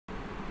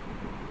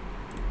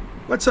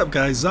What's up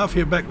guys, Zaff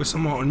here back with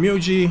some more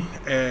Onmyoji,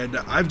 and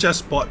I've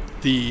just bought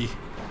the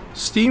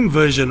Steam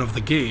version of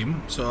the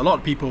game. So a lot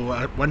of people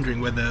were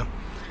wondering whether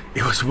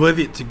it was worth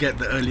it to get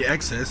the early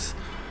access.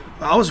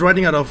 I was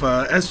running out of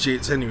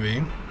SJs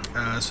anyway,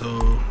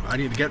 so I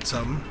need to get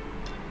some,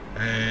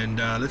 and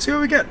let's see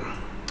what we get.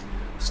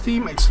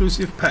 Steam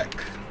exclusive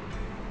pack.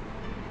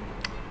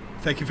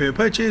 Thank you for your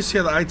purchase. Here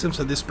are the items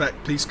of this pack.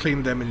 Please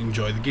claim them and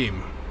enjoy the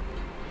game.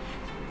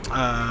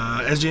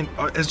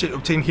 SJ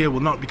obtained here will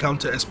not be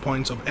counted as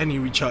points of any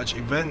recharge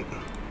event.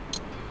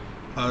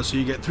 So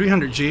you get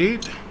 300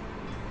 jade,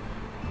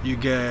 you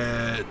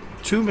get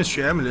 2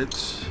 mystery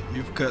amulets,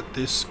 you've got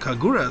this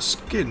Kagura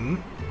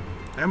skin,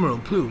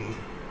 emerald plume,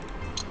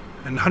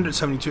 and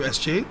 172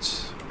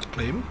 SJs.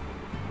 Claim.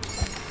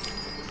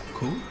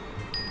 Cool.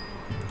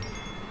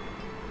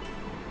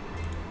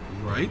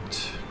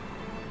 Right.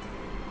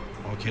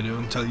 Okay, they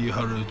don't tell you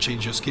how to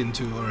change your skin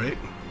too, alright.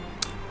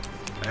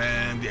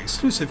 And the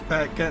exclusive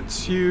pack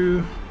gets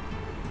you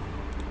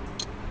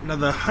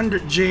another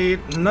 100 jade,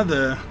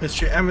 another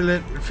mystery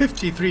amulet,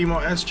 53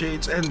 more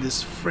SJs, and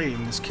this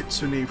frame, this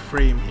kitsune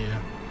frame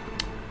here.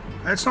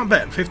 It's not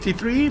bad.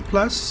 53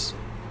 plus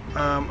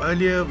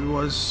earlier it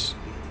was,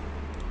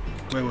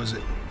 where was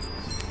it?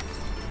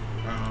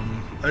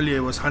 Earlier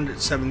it was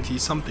 170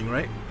 something,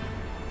 right?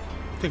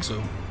 I think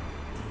so.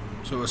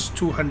 So it was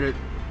 200.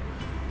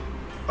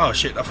 Oh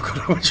shit, I forgot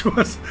how much it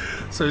was.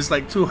 So it's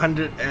like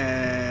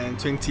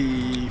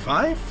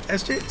 225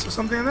 SJs or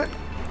something like that.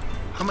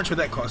 How much would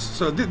that cost?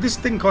 So this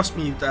thing cost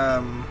me 82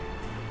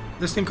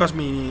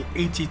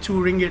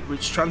 ringgit,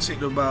 which translates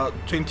to about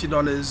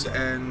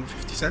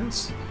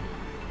 $20.50.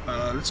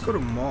 Let's go to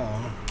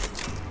more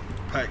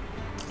pack.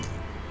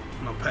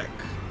 Not pack.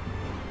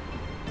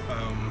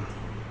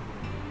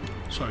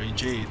 Sorry,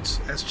 jades.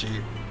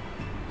 SJ.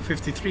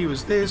 53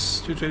 was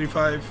this,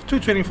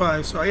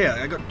 225, so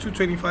yeah, I got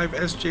 225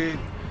 SJ,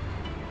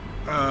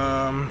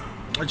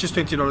 just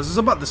 $20, it's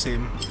about the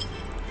same.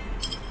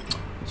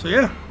 So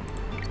yeah,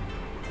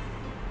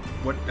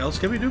 what else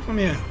can we do from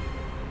here?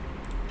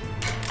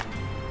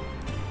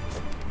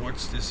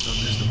 What's this? Oh,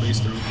 there's the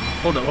base room.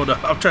 Hold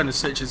up, I'm trying to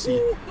search and see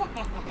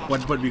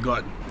what we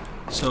got.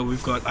 So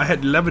we've got, I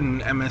had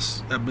 11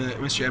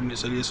 mystery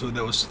amulets earlier, so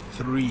that was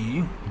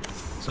 3.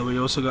 So we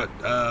also got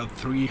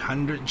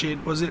 300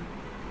 jade, was it?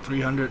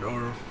 300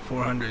 or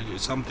 400,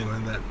 something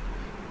like that.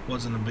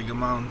 Wasn't a big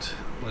amount.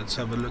 Let's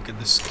have a look at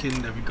the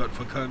skin that we got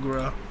for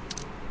Kagura.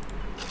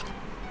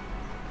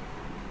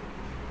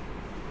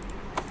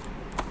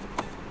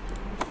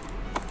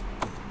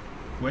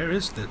 Where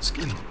is that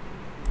skin?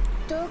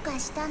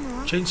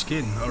 Change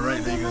skin.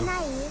 Alright, there you go.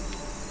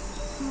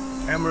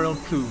 Emerald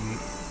plume.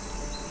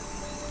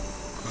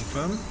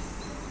 Confirm.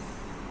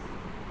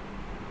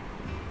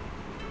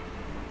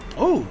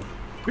 Oh,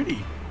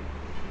 pretty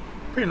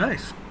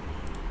nice.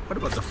 What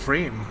about the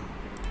frame?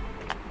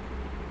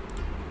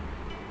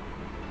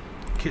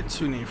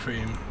 Kitsune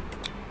frame.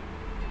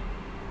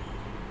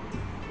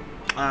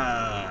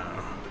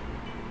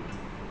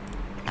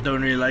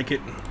 Don't really like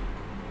it.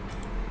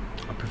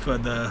 I prefer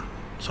the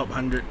top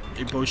 100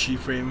 Iboshi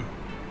frame.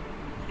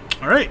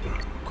 Alright,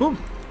 cool.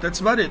 That's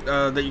about it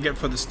that you get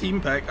for the Steam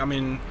pack. I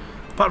mean,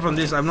 apart from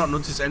this, I've not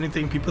noticed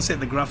anything. People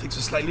said the graphics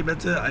are slightly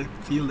better. I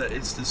feel that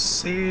it's the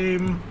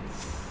same.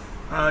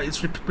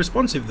 It's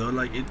responsive though,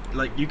 like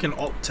you can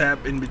alt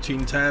tab in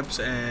between tabs,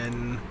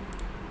 and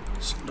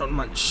it's not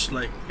much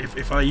like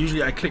if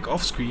I click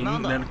off screen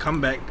and then come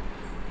back,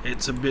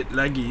 it's a bit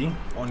laggy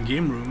on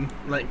game room.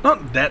 Like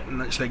not that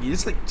much laggy,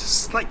 it's like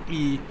just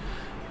slightly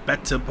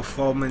better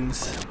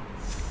performance.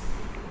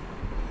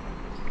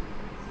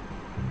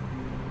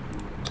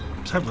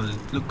 Let's have a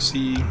look,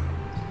 see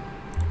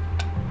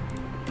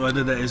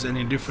whether there is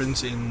any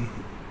difference in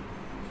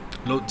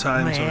load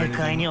times or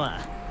anything.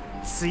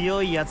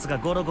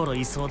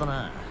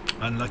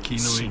 Unlucky,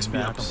 no XP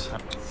ups.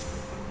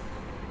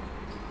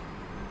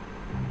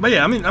 But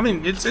yeah, I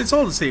mean, it's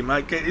all the same.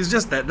 Like it's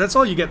just that's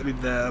all you get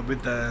with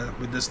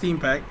the Steam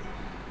pack.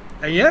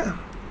 And yeah,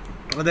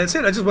 well, that's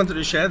it. I just wanted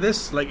to share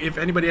this. Like, if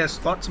anybody has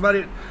thoughts about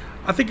it,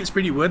 I think it's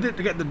pretty worth it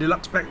to get the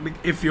deluxe pack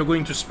if you're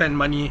going to spend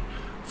money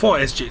for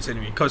SJs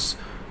anyway. Because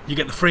you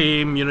get the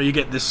frame, you know, you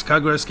get this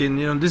Kagura skin.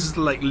 You know, this is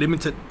like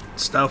limited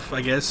stuff,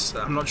 I guess.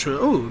 I'm not sure.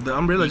 Oh, the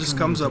umbrella just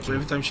comes up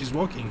every time she's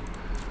walking.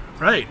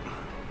 Right.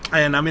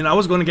 And I mean, I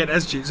was going to get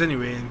SJs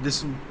anyway.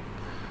 This,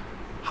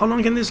 how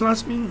long can this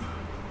last me?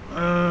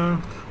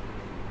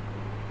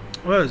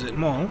 Where is it?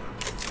 More.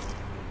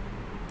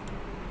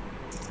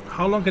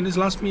 How long can this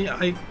last me?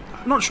 I'm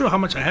not sure how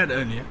much I had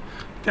earlier. I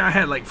think I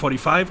had like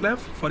 45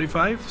 left.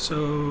 45.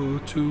 So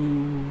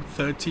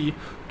 230,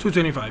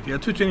 225. Yeah,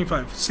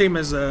 225. Same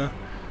as a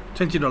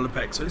 $20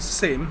 pack. So it's the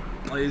same.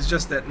 It's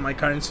just that my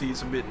currency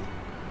is a bit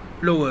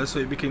lower, so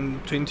it became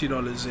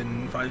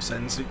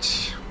 $20.05,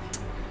 which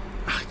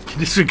I can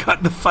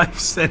disregard the 5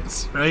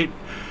 cents, right?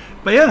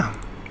 But yeah,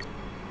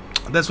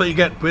 that's what you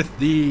get with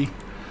the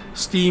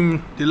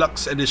Steam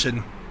Deluxe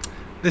Edition.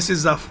 This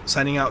is Zaff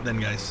signing out then,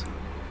 guys.